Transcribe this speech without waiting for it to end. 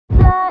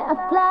I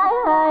fly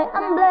high,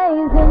 I'm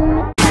blazing.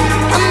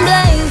 I'm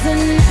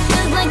blazing,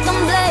 just like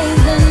I'm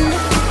blazing.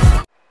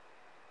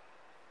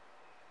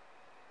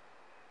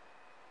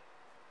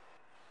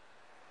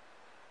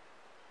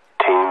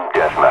 Team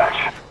deathmatch.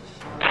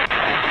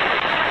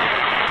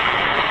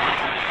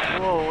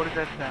 Whoa, what does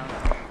that sound?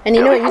 And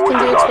you know what you can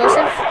do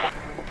explosive?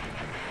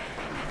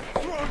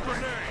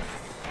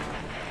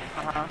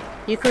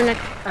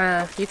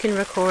 You can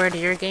record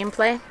your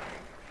gameplay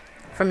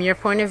from your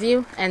point of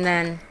view, and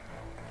then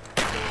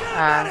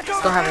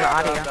still have the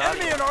audio.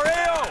 Enemy in our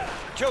AO!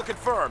 Kill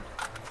confirmed.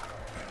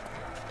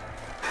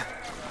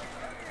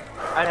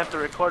 I'd have to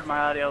record my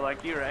audio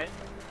like you, right?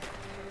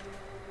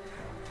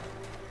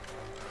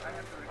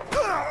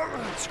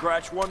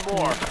 Scratch one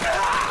more.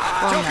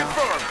 Well, Kill no.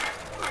 confirmed.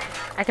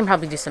 I can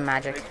probably do some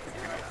magic.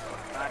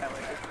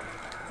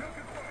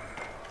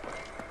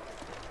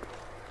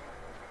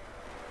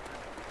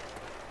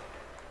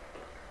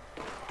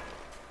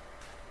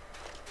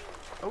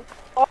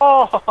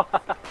 Oh!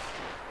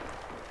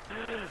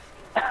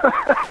 That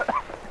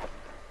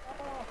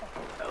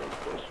was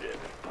bullshit.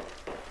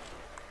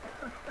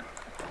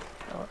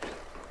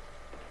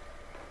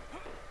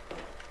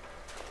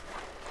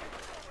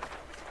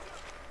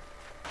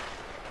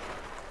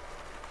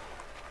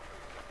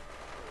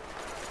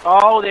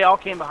 Oh, they all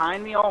came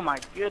behind me? Oh my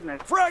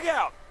goodness. Frag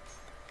out!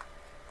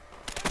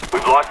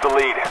 We've lost the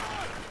lead.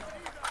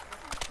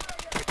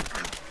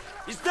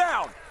 He's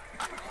down!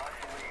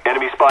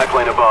 Enemy spy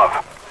plane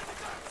above.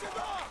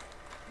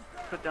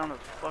 Put down those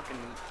fucking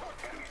things.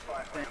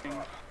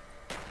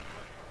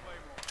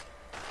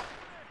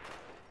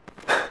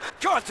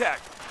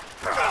 Contact!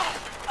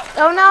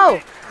 Oh no!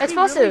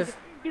 Explosive!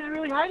 He's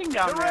really hiding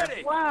down there.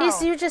 Ready. Wow.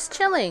 You're just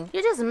chilling.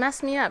 You just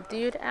messed me up,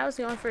 dude. I was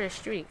going for a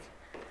streak.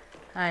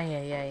 Ay,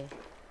 ay, ay.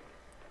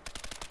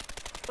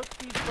 What's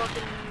these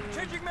fucking...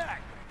 Changing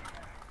mag!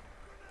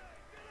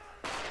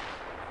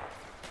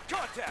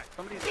 Contact!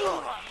 Somebody's...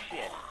 Oh,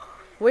 shit.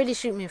 Where'd he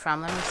shoot me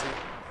from? Let me see.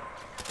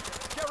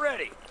 Get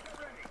ready!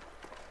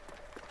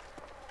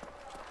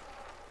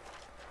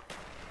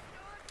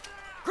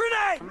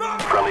 Grenade!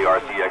 Move! Friendly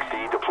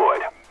RCXD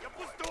deployed.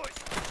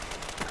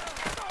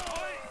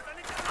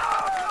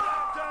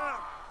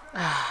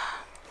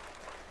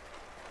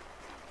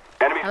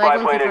 Enemy I spy like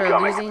when plane people are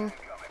incoming. losing.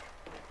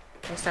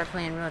 They start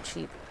playing real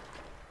cheap.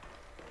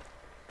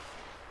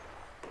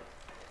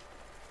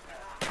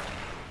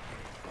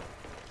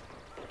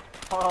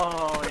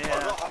 Oh,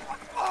 yeah.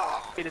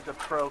 It is a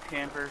pro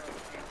camper.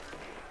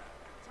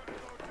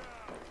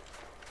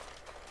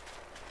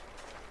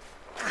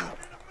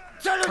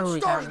 Oh, he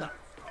got me.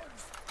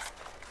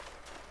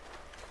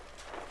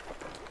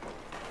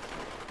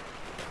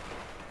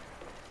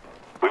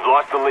 We've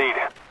lost the lead.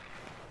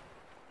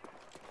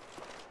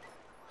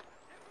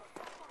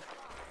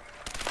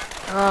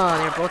 Oh,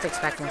 they're both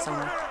expecting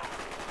someone.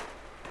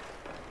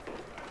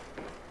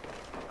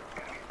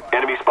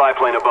 Enemy spy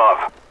plane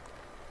above.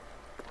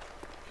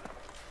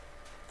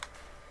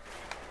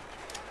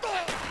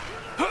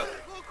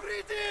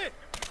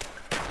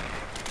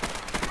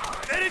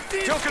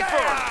 Kill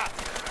confirmed.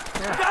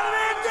 Yeah. Got a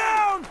man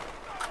down.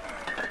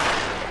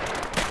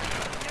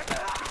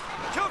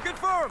 Kill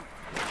confirmed.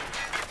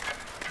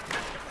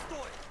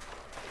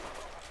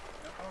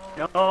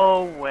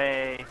 No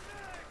way.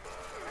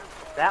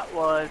 That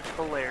was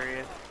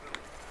hilarious.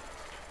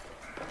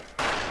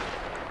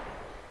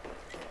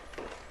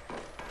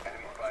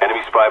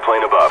 Enemy spy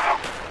plane above.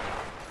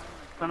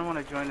 I don't want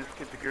to join this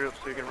kid's group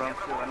so we can run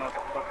through. I know what the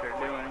fuck they're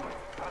doing.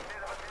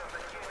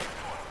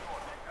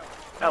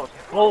 That was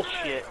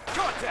bullshit.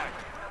 Contact.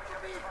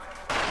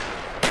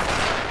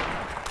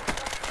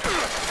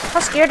 How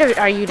scared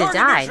are you to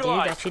die, dude,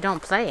 that you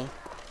don't play?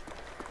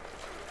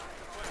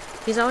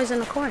 He's always in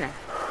the corner.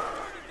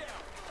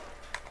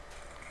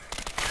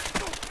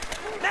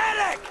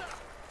 Medic!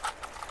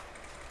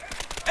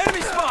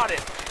 Enemy spotted.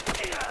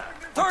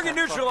 Target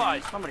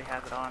neutralized. Somebody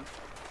has it on.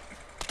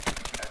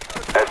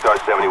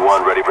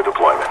 SR-71 ready for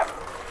deployment.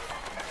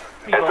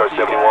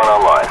 SR-71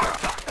 online.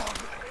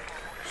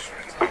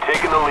 We've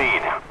taken the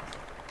lead.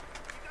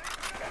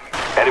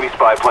 Enemy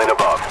spy plane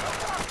above.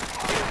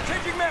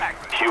 Changing mag.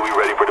 Huey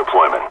ready for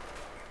deployment.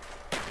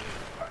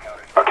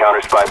 Our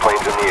counter spy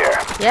plane's in the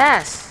air.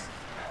 Yes.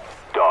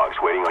 Dogs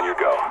waiting on your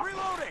go.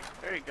 Reloading.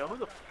 There you go. Who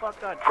the fuck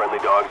got... Friendly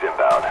dogs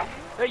inbound.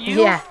 Is that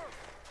you? Yeah.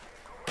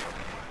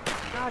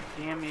 God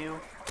damn you.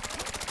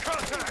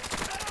 Contact.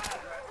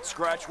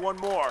 Scratch one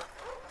more.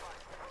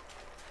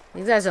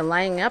 These guys are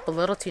lining up a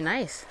little too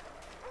nice.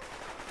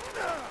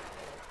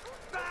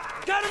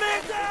 Got a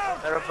man down.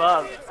 They're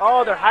above.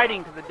 Oh, they're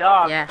hiding to the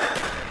dog. Yeah.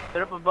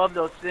 They're up above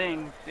those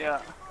things.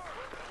 Yeah.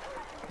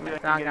 My I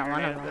can dog get a got one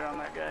grenade of there them. on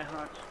that guy.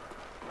 Watch.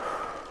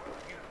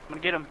 I'm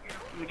gonna get him.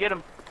 I'm gonna get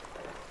him.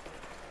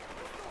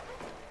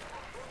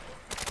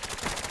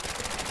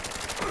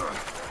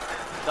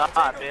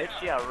 Stop,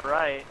 bitch. Yeah,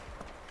 right.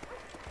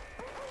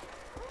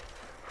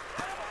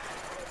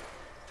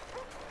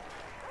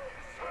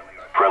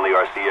 Friendly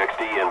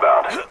RCXD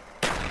inbound.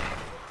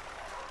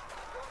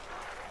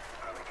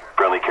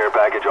 Friendly care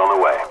package on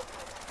the way.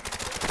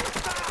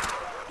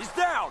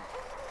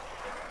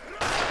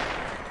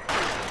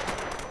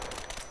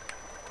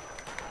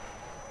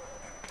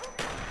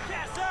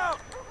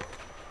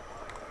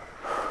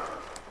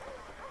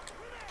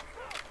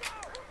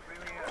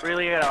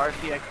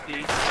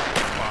 RCXD.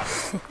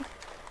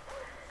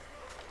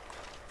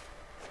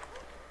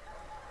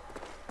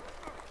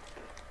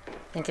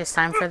 Think it's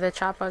time for the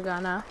chopper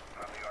gunner.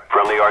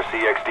 Friendly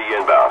RCXD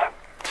inbound.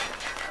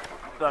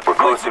 Sucks. We're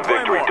close to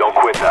victory. Don't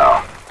quit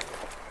now.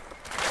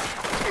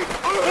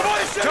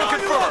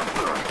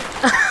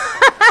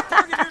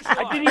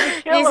 I didn't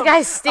even kill These him.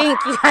 guys stink.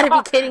 You gotta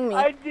be kidding me.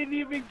 I didn't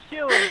even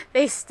kill him.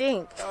 They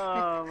stink.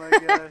 Oh my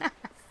god.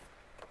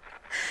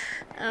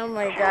 Oh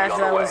my gosh,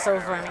 that was so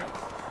funny.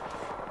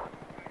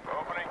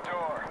 Opening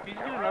door. Did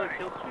you do another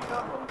kill streak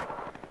off him?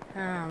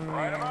 Oh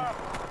man.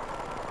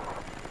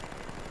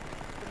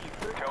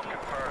 Kill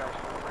confirmed.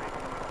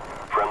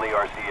 Friendly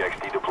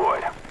RCXD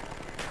deployed.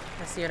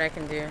 Let's see what I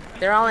can do.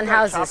 They're all in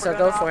houses, so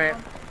go for it.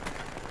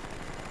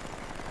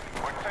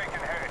 We're taking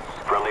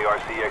hits. Friendly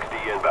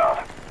RCXD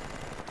inbound.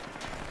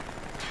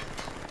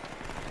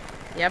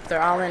 Yep,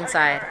 they're all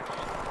inside.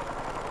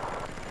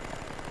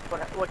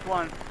 Which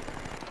one?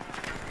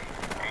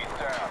 He's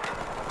down.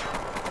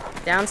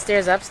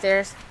 Downstairs,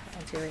 upstairs.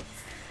 Oh, too late.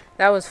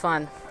 That was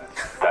fun.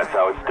 That's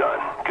how it's done.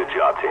 Good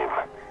job, team.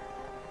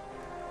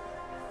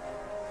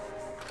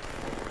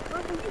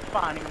 Where are you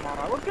finding them all?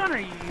 What gun are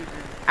you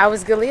using? I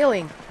was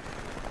galeeling.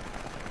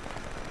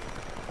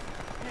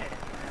 Yeah,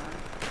 man.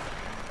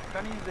 I'm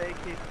trying to use the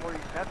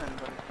AK-47,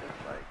 but it's just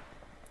like...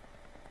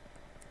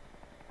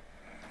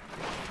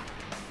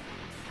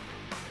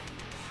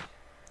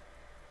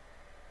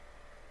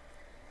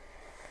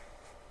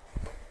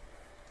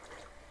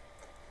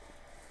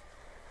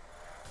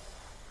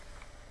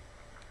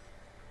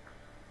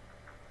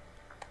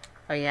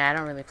 Oh yeah, I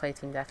don't really play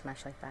team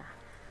deathmatch like that.